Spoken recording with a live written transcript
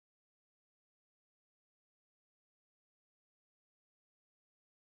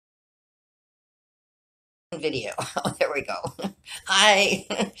video. Oh, there we go. I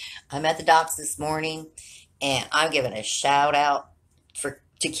I'm at the docks this morning and I'm giving a shout out to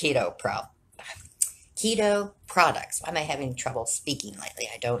Keto products. Why am I having trouble speaking lately?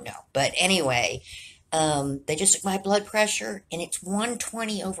 I don't know. But anyway, they just took my blood pressure and it's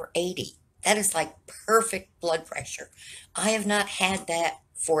 120 over 80. That is like perfect blood pressure. I have not had that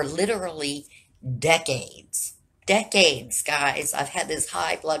for literally decades. Decades, guys. I've had this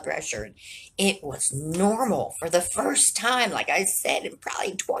high blood pressure. And it was normal for the first time, like I said, in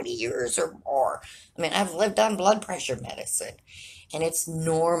probably 20 years or more. I mean, I've lived on blood pressure medicine and it's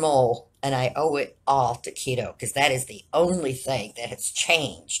normal. And I owe it all to keto because that is the only thing that has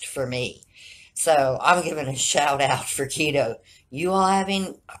changed for me. So I'm giving a shout out for keto. You all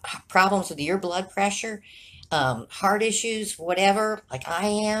having problems with your blood pressure, heart issues, whatever, like I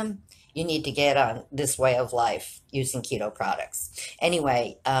am, you need to get on this way of life using keto products.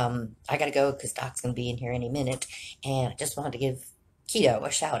 Anyway, I got to go because Doc's going to be in here any minute. And I just wanted to give keto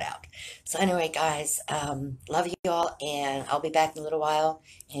a shout out. So anyway, guys, love you all, and I'll be back in a little while,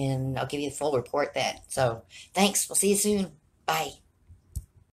 and I'll give you the full report then. So thanks. We'll see you soon. Bye.